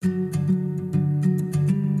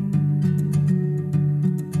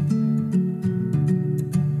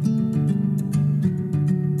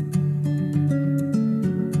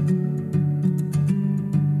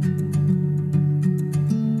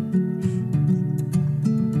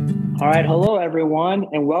All right. Hello, everyone,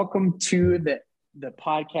 and welcome to the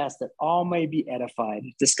podcast that all may be edified,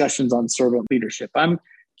 discussions on servant leadership. I'm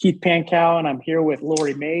Keith Pankow, and I'm here with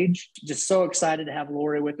Lori Mage. Just so excited to have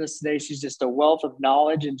Lori with us today. She's just a wealth of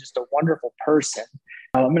knowledge and just a wonderful person.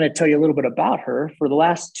 I'm going to tell you a little bit about her. For the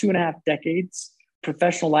last 2.5 decades,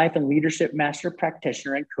 professional life and leadership master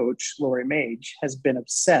practitioner and coach Lori Mage has been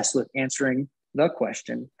obsessed with answering the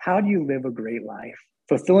question, how do you live a great life?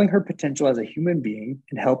 Fulfilling her potential as a human being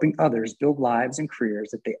and helping others build lives and careers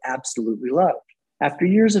that they absolutely love. After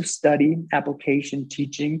years of study, application,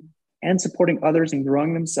 teaching, and supporting others in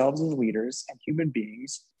growing themselves as leaders and human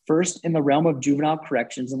beings, first in the realm of juvenile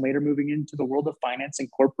corrections and later moving into the world of finance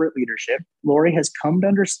and corporate leadership, Lori has come to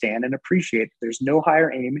understand and appreciate that there's no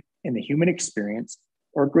higher aim in the human experience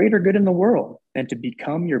or greater good in the world than to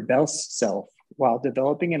become your best self while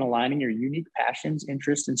developing and aligning your unique passions,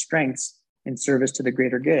 interests, and strengths in service to the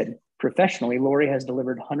greater good. Professionally, Lori has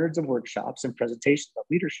delivered hundreds of workshops and presentations of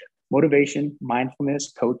leadership, motivation,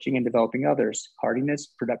 mindfulness, coaching, and developing others, hardiness,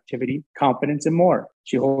 productivity, competence, and more.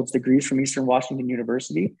 She holds degrees from Eastern Washington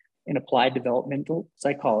University in applied developmental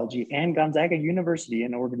psychology and Gonzaga University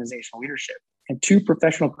in organizational leadership, and 2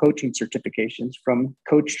 professional coaching certifications from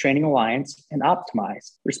Coach Training Alliance and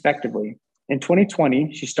Optimize, respectively. In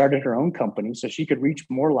 2020, she started her own company so she could reach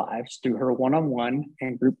more lives through her one-on-one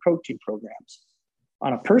and group coaching programs.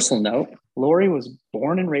 On a personal note, Lori was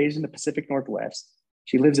born and raised in the Pacific Northwest.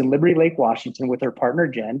 She lives in Liberty Lake, Washington with her partner,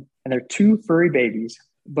 Jen, and their 2 furry babies,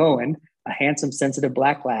 Bowen, a handsome, sensitive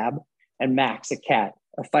black lab, and Max, a cat,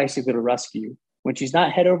 a feisty little rescue. When she's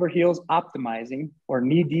not head over heels optimizing or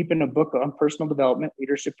knee deep in a book on personal development,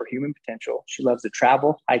 leadership, or human potential, she loves to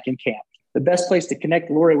travel, hike, and camp. The best place to connect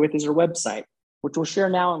Lori with is her website, which we'll share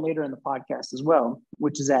now and later in the podcast as well,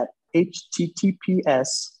 which is at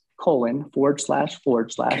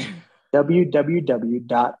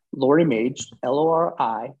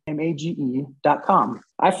https://www.lorimage.com.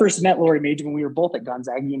 I first met Lori Mage when we were both at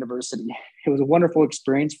Gonzaga University. It was a wonderful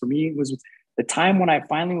experience for me. It was the time when I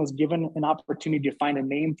finally was given an opportunity to find a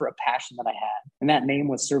name for a passion that I had, and that name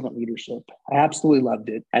was servant leadership. I absolutely loved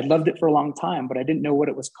it. I'd loved it for a long time, but I didn't know what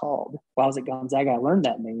it was called. While I was at Gonzaga, I learned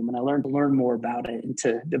that name, and I learned to learn more about it and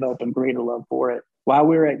to develop a greater love for it. While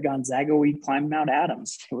we were at Gonzaga, we climbed Mount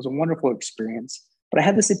Adams. It was a wonderful experience, but I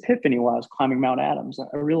had this epiphany while I was climbing Mount Adams.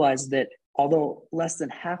 I realized that although less than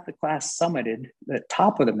half the class summited the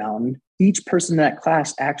top of the mountain, each person in that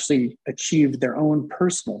class actually achieved their own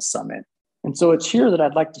personal summit. And so it's here that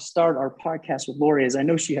I'd like to start our podcast with Lori, as I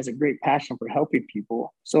know she has a great passion for helping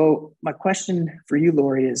people. So my question for you,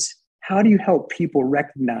 Lori, is how do you help people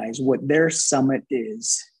recognize what their summit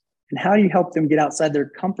is? And how do you help them get outside their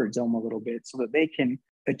comfort zone a little bit so that they can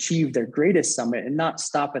achieve their greatest summit and not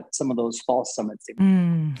stop at some of those false summits?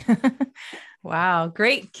 Wow.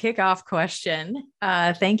 Great kickoff question.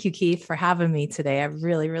 Thank you, Keith, for having me today. I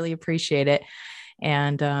really, really appreciate it.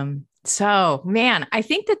 And, so, man, I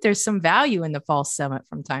think that there's some value in the false summit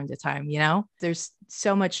from time to time. You know, there's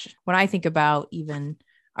so much when I think about even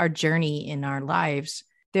our journey in our lives,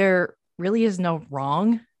 there really is no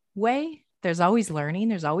wrong way. There's always learning,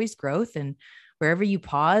 there's always growth. And wherever you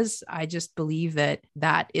pause, I just believe that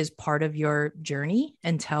that is part of your journey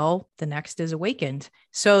until the next is awakened.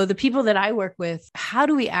 So the people that I work with, how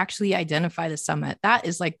do we actually identify the summit? That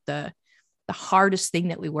is like the hardest thing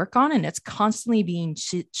that we work on, and it's constantly being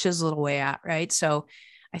chiseled away at, right? So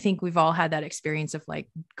I think we've all had that experience of like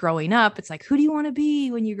growing up. It's like, who do you want to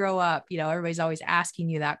be when you grow up? You know, everybody's always asking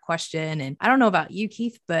you that question. And I don't know about you,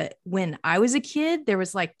 Keith, but when I was a kid, there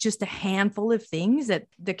was like just a handful of things that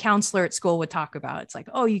the counselor at school would talk about. It's like,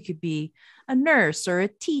 oh, you could be a nurse or a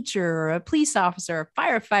teacher or a police officer, or a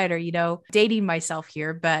firefighter, you know, dating myself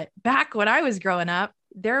here. But back when I was growing up,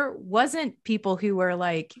 there wasn't people who were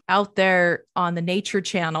like out there on the Nature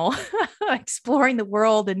Channel exploring the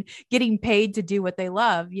world and getting paid to do what they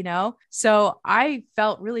love, you know? So I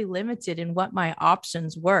felt really limited in what my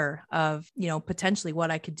options were of, you know, potentially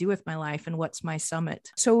what I could do with my life and what's my summit.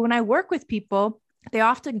 So when I work with people, they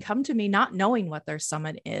often come to me not knowing what their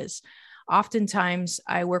summit is. Oftentimes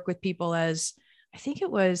I work with people as, I think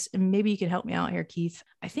it was, and maybe you can help me out here, Keith.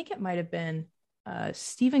 I think it might've been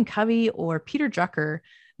Stephen Covey or Peter Drucker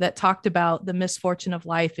that talked about the misfortune of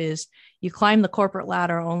life is you climb the corporate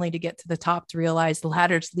ladder only to get to the top to realize the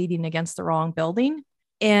ladder's leading against the wrong building.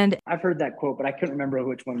 And I've heard that quote, but I couldn't remember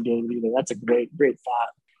which one gave it either. That's a great thought.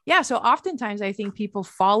 Yeah. So oftentimes I think people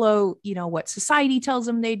follow, you know, what society tells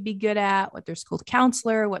them they'd be good at, what their school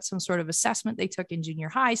counselor, what some sort of assessment they took in junior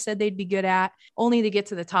high said they'd be good at, only to get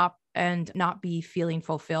to the top and not be feeling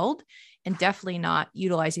fulfilled. and definitely not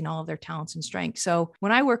utilizing all of their talents and strengths. So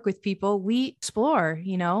when I work with people, we explore,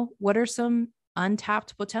 what are some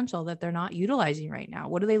untapped potential that they're not utilizing right now?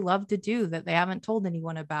 What do they love to do that they haven't told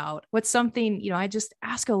anyone about? What's something, I just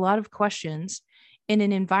ask a lot of questions in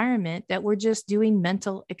an environment that we're just doing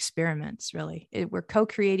mental experiments, really. We're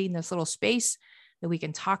co-creating this little space that we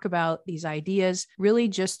can talk about these ideas, really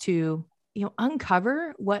just to,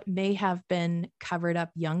 uncover what may have been covered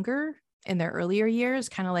up younger in their earlier years,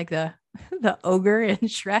 kind of like the ogre in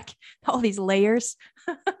Shrek, all these layers.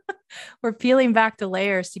 We're peeling back the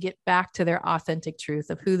layers to get back to their authentic truth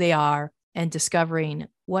of who they are and discovering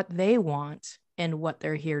what they want and what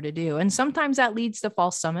they're here to do. And sometimes that leads to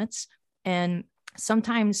false summits. And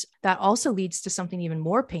sometimes that also leads to something even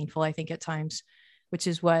more painful, I think, at times, which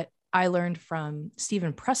is what I learned from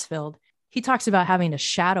Stephen Pressfield. He talks about having a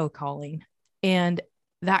shadow calling, and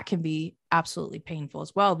that can be absolutely painful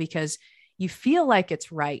as well, because you feel like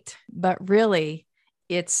it's right, but really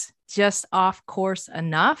it's just off course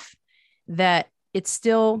enough that it's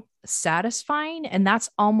still satisfying. And that's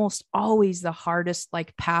almost always the hardest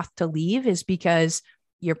path to leave, is because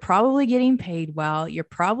you're probably getting paid well. You're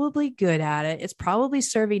probably good at it. It's probably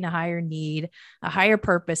serving a higher need, a higher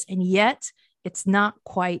purpose. And yet it's not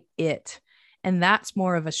quite it. And that's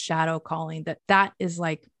more of a shadow calling that is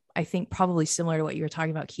I think probably similar to what you were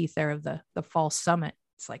talking about, Keith, there of the false summit.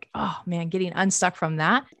 It's oh man, getting unstuck from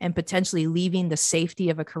that and potentially leaving the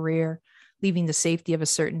safety of a career, leaving the safety of a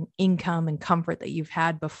certain income and comfort that you've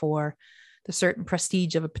had before, the certain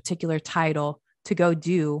prestige of a particular title, to go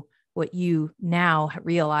do what you now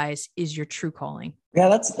realize is your true calling. Yeah,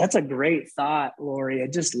 that's a great thought, Lori. I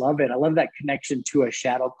just love it. I love that connection to a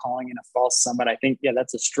shadow calling and a false summit. I think,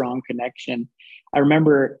 that's a strong connection. I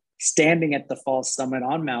remember standing at the false summit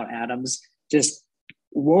on Mount Adams, just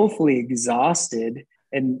woefully exhausted,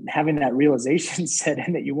 and having that realization set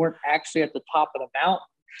in that you weren't actually at the top of the mountain.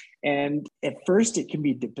 And at first it can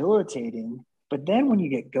be debilitating, but then when you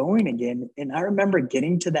get going again, and I remember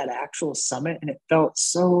getting to that actual summit and it felt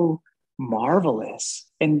so marvelous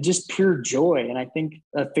and just pure joy. And I think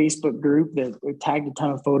a Facebook group that we tagged a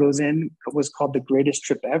ton of photos in was called The Greatest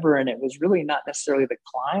Trip Ever. And it was really not necessarily the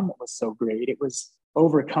climb that was so great. It was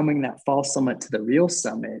overcoming that false summit to the real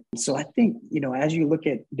summit. So I think, as you look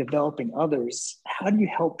at developing others, how do you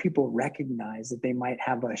help people recognize that they might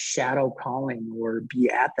have a shadow calling or be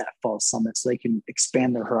at that false summit so they can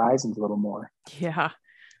expand their horizons a little more? Yeah.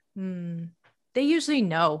 They usually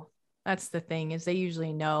know. That's the thing, is they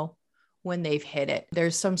usually know when they've hit it.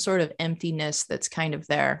 There's some sort of emptiness that's kind of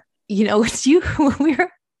there. It's you.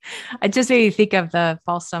 I just made you think of the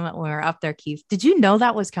false summit when we were up there, Keith. Did you know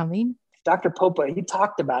that was coming? Dr. Popa, he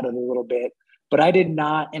talked about it a little bit, but I did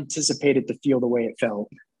not anticipate it to feel the way it felt.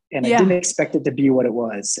 And I didn't expect it to be what it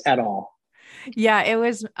was at all. Yeah, it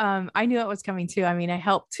was, I knew it was coming too. I mean, I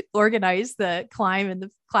helped organize the climb and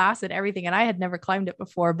the class and everything, and I had never climbed it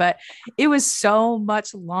before, but it was so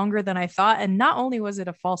much longer than I thought. And not only was it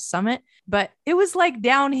a false summit, but it was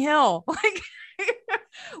downhill.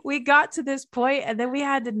 We got to this point and then we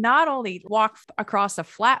had to not only walk across a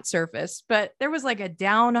flat surface, but there was a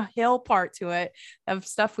downhill part to it of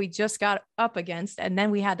stuff we just got up against. And then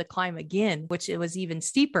we had to climb again, which it was even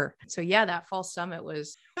steeper. So yeah, that false summit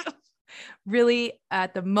was really,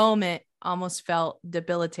 at the moment, almost felt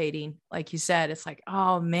debilitating. Like you said, it's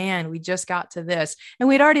oh man, we just got to this and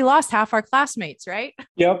we'd already lost half our classmates, right?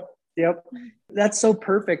 Yep. That's so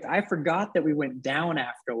perfect. I forgot that we went down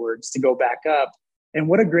afterwards to go back up. And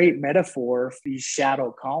what a great metaphor for these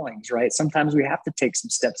shadow callings, right? Sometimes we have to take some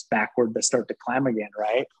steps backward to start to climb again,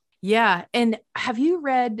 right? Yeah. And have you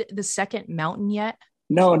read The Second Mountain yet?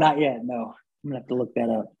 No, not yet. No, I'm gonna have to look that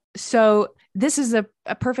up. So this is a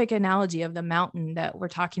perfect analogy of the mountain that we're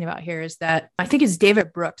talking about here, is that I think it's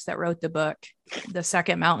David Brooks that wrote the book, The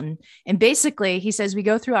Second Mountain. And basically he says we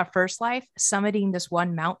go through our first life summiting this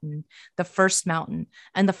one mountain, the first mountain.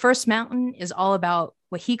 And the first mountain is all about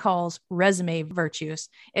what he calls resume virtues.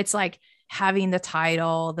 It's having the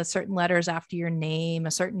title, the certain letters after your name,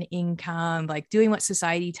 a certain income, doing what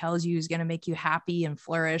society tells you is going to make you happy and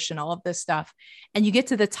flourish and all of this stuff. And you get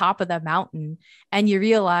to the top of the mountain and you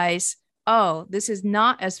realize, oh, this is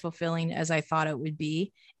not as fulfilling as I thought it would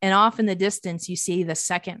be. And off in the distance, you see the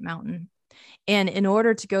second mountain. And in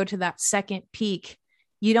order to go to that second peak,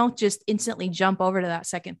 you don't just instantly jump over to that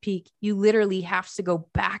second peak. You literally have to go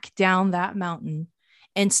back down that mountain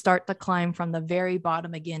and start the climb from the very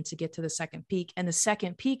bottom again to get to the second peak. And the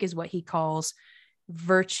second peak is what he calls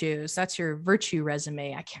virtues. That's your virtue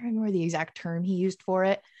resume. I can't remember the exact term he used for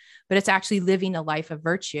it, but it's actually living a life of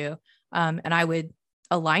virtue. And I would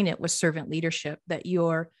align it with servant leadership, that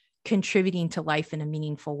you're contributing to life in a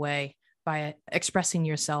meaningful way, by expressing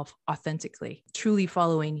yourself authentically, truly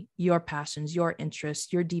following your passions, your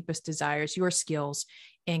interests, your deepest desires, your skills,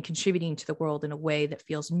 and contributing to the world in a way that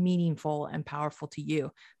feels meaningful and powerful to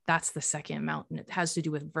you. That's the second mountain. It has to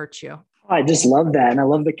do with virtue. I just love that. And I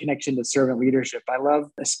love the connection to servant leadership. I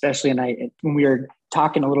love, especially, when we were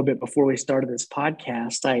talking a little bit before we started this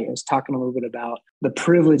podcast, I was talking a little bit about the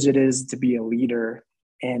privilege it is to be a leader.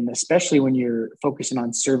 And especially when you're focusing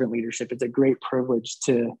on servant leadership, it's a great privilege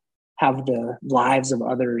to have the lives of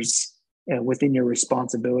others within your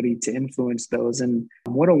responsibility to influence those. And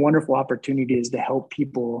what a wonderful opportunity is to help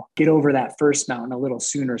people get over that first mountain a little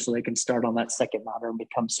sooner so they can start on that second mountain and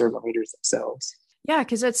become servant leaders themselves. Yeah,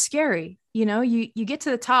 because it's scary. You get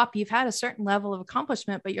to the top, you've had a certain level of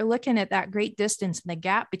accomplishment, but you're looking at that great distance and the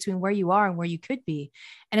gap between where you are and where you could be.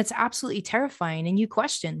 And it's absolutely terrifying. And you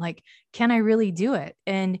question, like, can I really do it?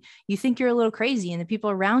 And you think you're a little crazy, and the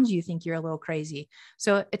people around you think you're a little crazy.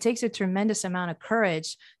 So it takes a tremendous amount of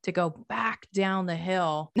courage to go back down the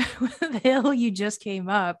hill, the hill you just came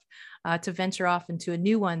up, to venture off into a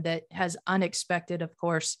new one that has unexpected, of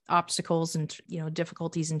course, obstacles and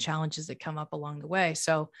difficulties and challenges that come up along the way.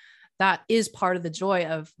 So that is part of the joy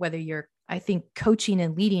of whether I think coaching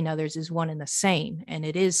and leading others is one and the same, and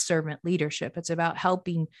it is servant leadership. It's about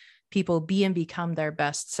helping people be and become their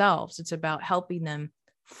best selves. It's about helping them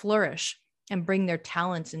flourish and bring their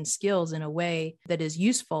talents and skills in a way that is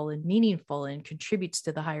useful and meaningful and contributes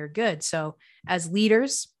to the higher good. So as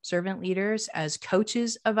leaders, servant leaders, as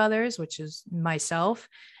coaches of others, which is myself,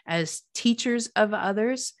 as teachers of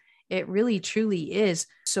others, it really truly is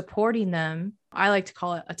supporting them. I like to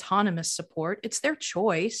call it autonomous support. It's their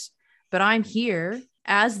choice, but I'm here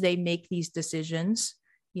as they make these decisions,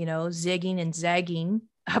 zigging and zagging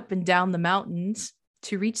up and down the mountains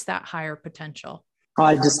to reach that higher potential.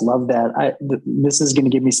 I just love that. This is going to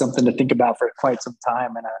give me something to think about for quite some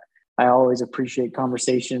time. And I always appreciate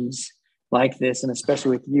conversations like this, and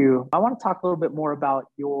especially with you. I want to talk a little bit more about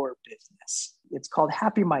your business. It's called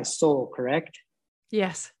Happy My Soul, correct?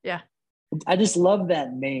 Yes. Yeah. I just love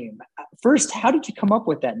that name. First, how did you come up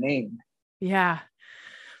with that name? Yeah.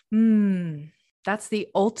 That's the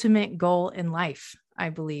ultimate goal in life, I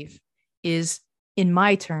believe, is, in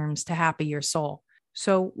my terms, to happy your soul.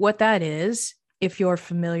 So what that is, if you're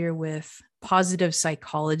familiar with positive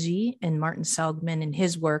psychology and Martin Seligman and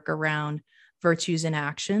his work around virtues and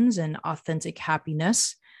actions and authentic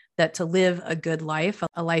happiness, that to live a good life,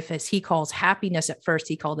 a life as he calls happiness, at first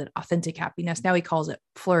he called it authentic happiness, now he calls it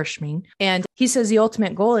flourishing. And he says the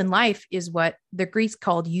ultimate goal in life is what the Greeks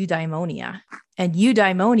called eudaimonia. And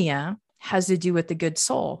eudaimonia has to do with the good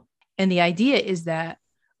soul. And the idea is that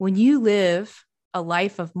when you live a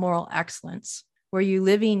life of moral excellence, where you're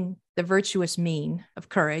living the virtuous mean of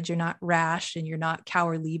courage, you're not rash and you're not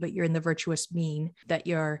cowardly, but you're in the virtuous mean, that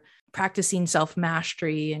you're practicing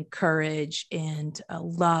self-mastery and courage and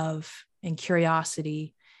love and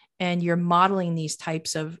curiosity, and you're modeling these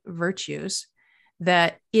types of virtues,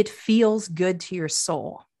 that it feels good to your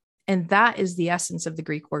soul. And that is the essence of the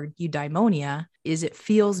Greek word eudaimonia, is it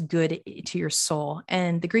feels good to your soul.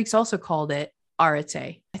 And the Greeks also called it arete.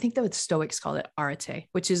 I think that the Stoics called it arete,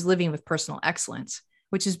 which is living with personal excellence,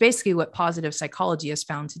 which is basically what positive psychology has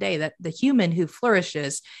found today, that the human who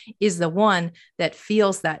flourishes is the one that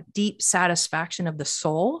feels that deep satisfaction of the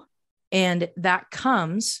soul. And that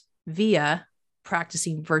comes via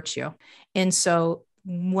practicing virtue. And so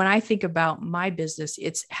when I think about my business,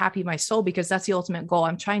 it's Happy My Soul, because that's the ultimate goal.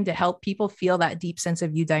 I'm trying to help people feel that deep sense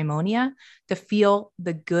of eudaimonia, to feel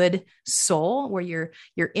the good soul, where your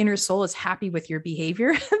inner soul is happy with your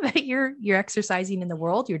behavior that you're exercising in the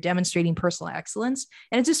world. You're demonstrating personal excellence,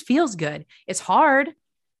 and it just feels good. It's hard.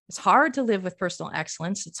 It's hard to live with personal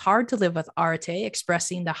excellence. It's hard to live with arete,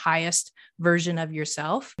 expressing the highest version of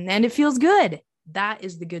yourself, and it feels good. That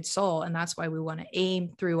is the good soul. And that's why we want to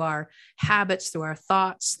aim through our habits, through our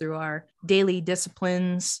thoughts, through our daily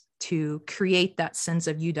disciplines, to create that sense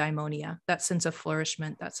of eudaimonia, that sense of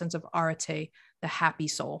flourishment, that sense of arete, the happy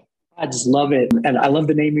soul. I just love it. And I love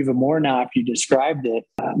the name even more now after you described it.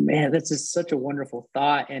 Man, that's just such a wonderful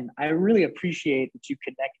thought. And I really appreciate that you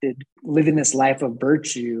connected living this life of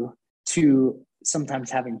virtue to sometimes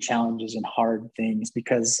having challenges and hard things,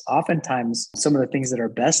 because oftentimes some of the things that are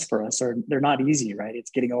best for us they're not easy, right? It's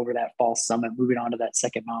getting over that false summit, moving on to that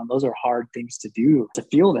second mountain. Those are hard things to do, to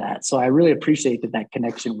feel that. So I really appreciate that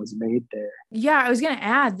connection was made there. Yeah, I was going to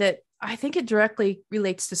add that I think it directly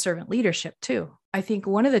relates to servant leadership too. I think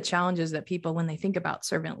one of the challenges that people, when they think about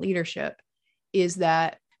servant leadership, is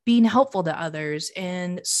that being helpful to others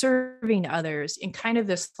and serving others in kind of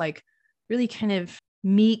this like really kind of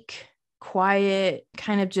meek, quiet,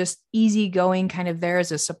 kind of just easygoing, kind of there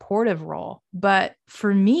as a supportive role. But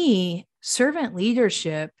for me, servant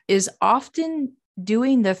leadership is often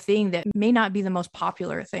doing the thing that may not be the most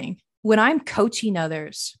popular thing. When I'm coaching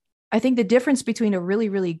others, I think the difference between a really,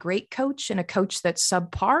 really great coach and a coach that's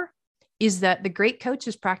subpar is that the great coach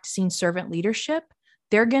is practicing servant leadership.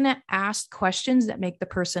 They're going to ask questions that make the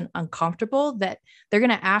person uncomfortable, that they're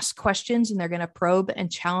going to ask questions and they're going to probe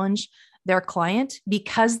and challenge their client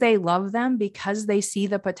because they love them, because they see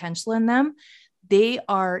the potential in them. They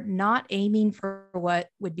are not aiming for what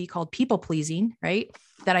would be called people pleasing, right?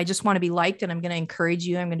 That I just want to be liked and I'm going to encourage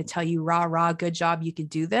you. I'm going to tell you, rah, rah, good job. You can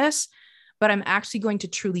do this. But I'm actually going to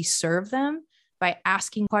truly serve them by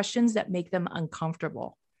asking questions that make them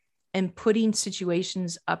uncomfortable and putting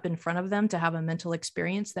situations up in front of them to have a mental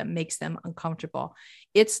experience that makes them uncomfortable.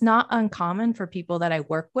 It's not uncommon for people that I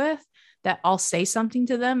work with that I'll say something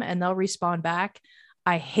to them and they'll respond back,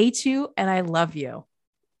 I hate you and I love you.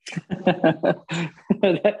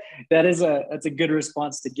 That's a good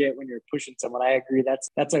response to get when you're pushing someone. I agree.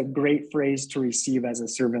 That's a great phrase to receive as a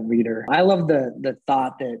servant leader. I love the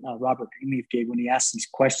thought that Robert Greenleaf gave when he asked these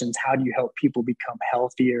questions. How do you help people become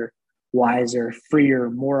healthier, wiser, freer,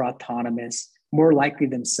 more autonomous, more likely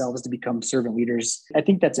themselves to become servant leaders? I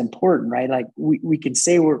think that's important, right? Like we can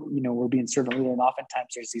say we're being servant leader, and oftentimes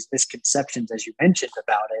there's these misconceptions, as you mentioned,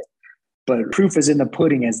 about it. But proof is in the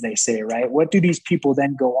pudding, as they say, right? What do these people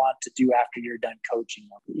then go on to do after you're done coaching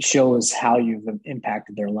them? It shows how you've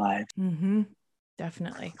impacted their lives. Mm-hmm.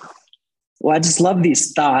 Definitely. Well, I just love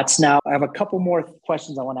these thoughts. Now, I have a couple more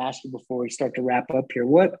questions I want to ask you before we start to wrap up here.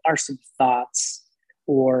 What are some thoughts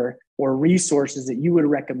or resources that you would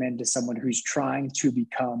recommend to someone who's trying to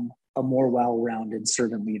become a more well-rounded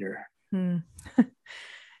servant leader?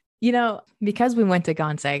 Because we went to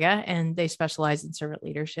Gonzaga and they specialize in servant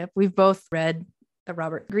leadership, we've both read the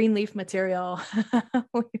Robert Greenleaf material.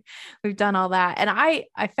 We've done all that. And I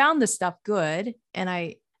found this stuff good. And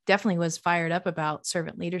I definitely was fired up about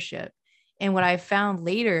servant leadership. And what I found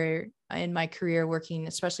later in my career working,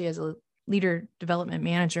 especially as a leader development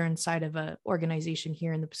manager inside of an organization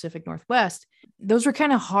here in the Pacific Northwest, those were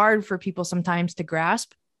kind of hard for people sometimes to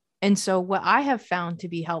grasp. And so what I have found to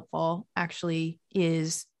be helpful actually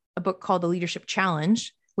is a book called The Leadership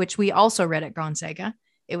Challenge, which we also read at Gonzaga.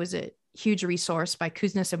 It was a huge resource by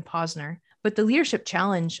Kuznets and Posner. But the Leadership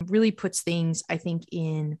Challenge really puts things, I think,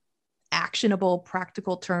 in actionable,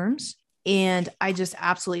 practical terms. And I just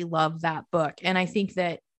absolutely love that book. And I think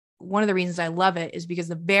that one of the reasons I love it is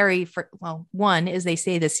because one is they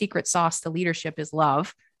say the secret sauce to leadership is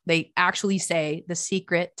love. They actually say the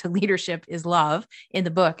secret to leadership is love in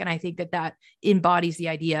the book. And I think that embodies the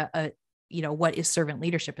idea of, what is servant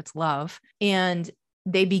leadership? It's love. And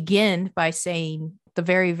they begin by saying the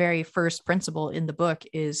very, very first principle in the book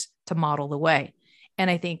is to model the way. And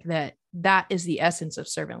I think that is the essence of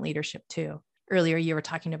servant leadership too. Earlier, you were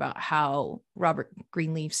talking about how Robert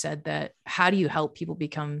Greenleaf said that, how do you help people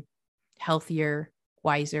become healthier,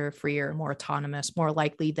 wiser, freer, more autonomous, more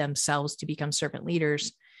likely themselves to become servant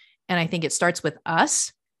leaders? And I think it starts with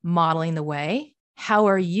us modeling the way. How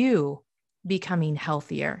are you becoming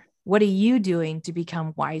healthier? What are you doing to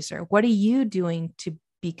become wiser? What are you doing to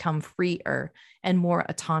become freer and more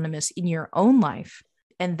autonomous in your own life?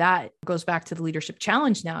 And that goes back to the Leadership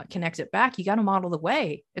Challenge. Now it connects it back. You got to model the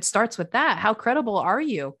way. It starts with that. How credible are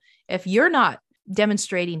you? If you're not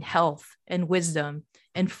demonstrating health and wisdom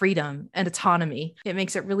and freedom and autonomy, it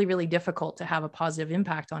makes it really, really difficult to have a positive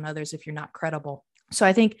impact on others if you're not credible. So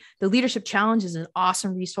I think the Leadership Challenge is an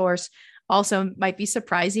awesome resource. Also might be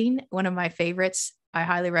surprising. One of my favorites I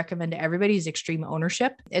highly recommend to everybody is Extreme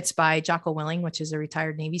Ownership. It's by Jocko Willing, which is a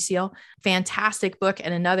retired Navy SEAL. Fantastic book.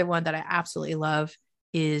 And another one that I absolutely love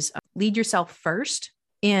is Lead Yourself First.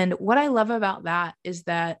 And what I love about that is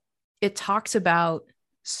that it talks about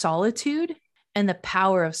solitude and the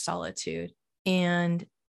power of solitude. And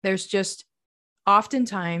there's just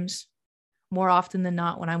oftentimes, more often than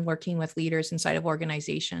not, when I'm working with leaders inside of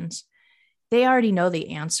organizations, they already know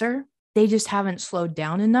the answer. They just haven't slowed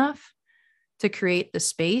down enough to create the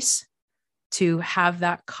space to have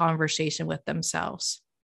that conversation with themselves.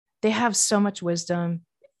 They have so much wisdom.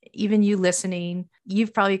 Even you listening,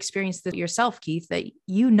 you've probably experienced it yourself, Keith, that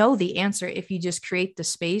you know the answer if you just create the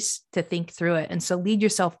space to think through it. And so Lead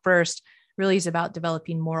Yourself First really is about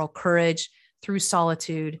developing moral courage through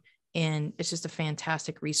solitude. And it's just a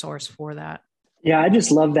fantastic resource for that. Yeah, I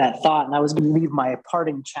just love that thought. And I was going to leave my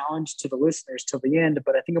parting challenge to the listeners till the end,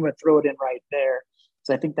 but I think I'm going to throw it in right there.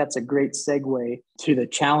 So I think that's a great segue to the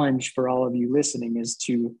challenge for all of you listening, is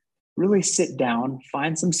to really sit down,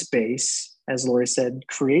 find some space. As Lori said,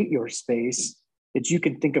 create your space that you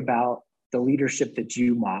can think about the leadership that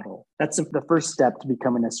you model. That's the first step to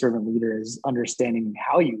becoming a servant leader, is understanding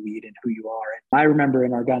how you lead and who you are. And I remember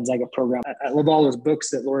in our Gonzaga program, I love all those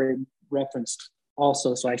books that Lori referenced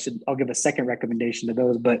also. So I'll give a second recommendation to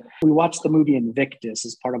those. But we watched the movie Invictus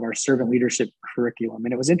as part of our servant leadership curriculum.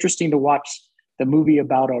 And it was interesting to watch the movie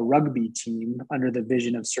about a rugby team under the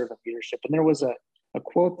vision of servant leadership. And there was a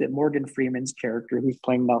quote that Morgan Freeman's character, who's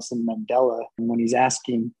playing Nelson Mandela, when he's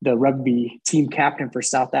asking the rugby team captain for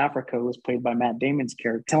South Africa, who was played by Matt Damon's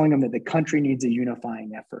character, telling him that the country needs a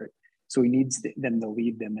unifying effort. So he needs them to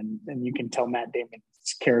lead them. And you can tell Matt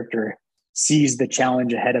Damon's character sees the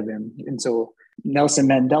challenge ahead of him. And so Nelson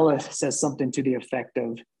Mandela says something to the effect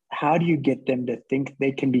of, how do you get them to think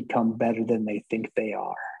they can become better than they think they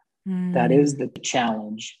are? That is the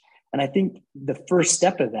challenge. And I think the first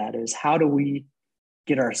step of that is, how do we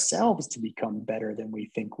get ourselves to become better than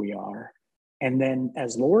we think we are? And then,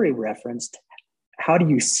 as Lori referenced, how do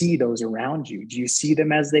you see those around you? Do you see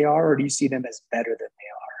them as they are, or do you see them as better than they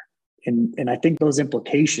are? And I think those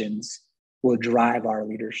implications will drive our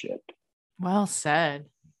leadership. Well said.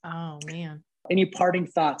 Oh, man. Any parting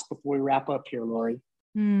thoughts before we wrap up here, Lori?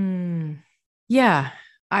 Yeah,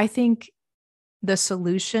 I think the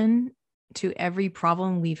solution to every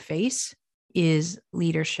problem we face is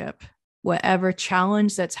leadership. Whatever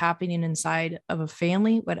challenge that's happening inside of a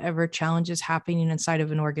family, whatever challenge is happening inside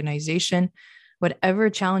of an organization, whatever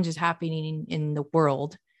challenge is happening in the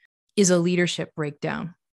world, is a leadership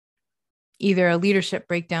breakdown. Either a leadership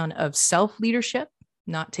breakdown of self-leadership,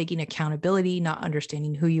 not taking accountability, not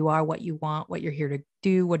understanding who you are, what you want, what you're here to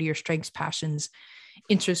do, what are your strengths, passions,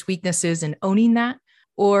 interests, weaknesses, and owning that,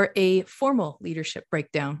 or a formal leadership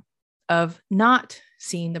breakdown of not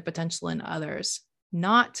seeing the potential in others,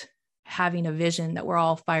 not having a vision that we're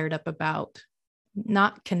all fired up about,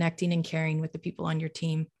 not connecting and caring with the people on your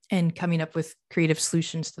team, and coming up with creative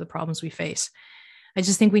solutions to the problems we face. I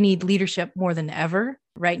just think we need leadership more than ever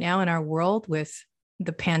right now in our world, with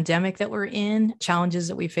the pandemic that we're in, challenges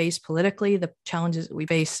that we face politically, the challenges that we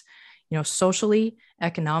face, socially,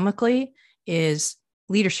 economically, is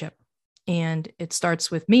leadership. And it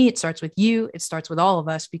starts with me, it starts with you, it starts with all of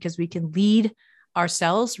us, because we can lead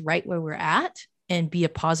ourselves right where we're at and be a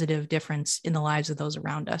positive difference in the lives of those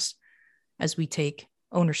around us as we take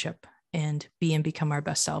ownership and be and become our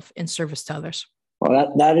best self in service to others.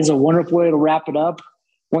 Well, that is a wonderful way to wrap it up.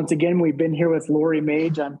 Once again, we've been here with Lori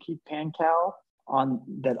Mage. I'm Keith Pankow on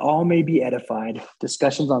That All May Be Edified,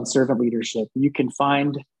 discussions on servant leadership. You can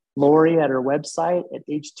find Lori at her website at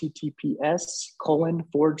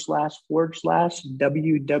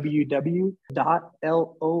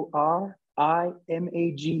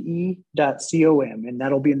https://www.lorimage.com. And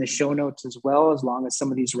that'll be in the show notes as well, as long as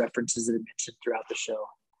some of these references that I mentioned throughout the show.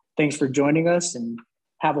 Thanks for joining us, and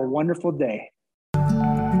have a wonderful day.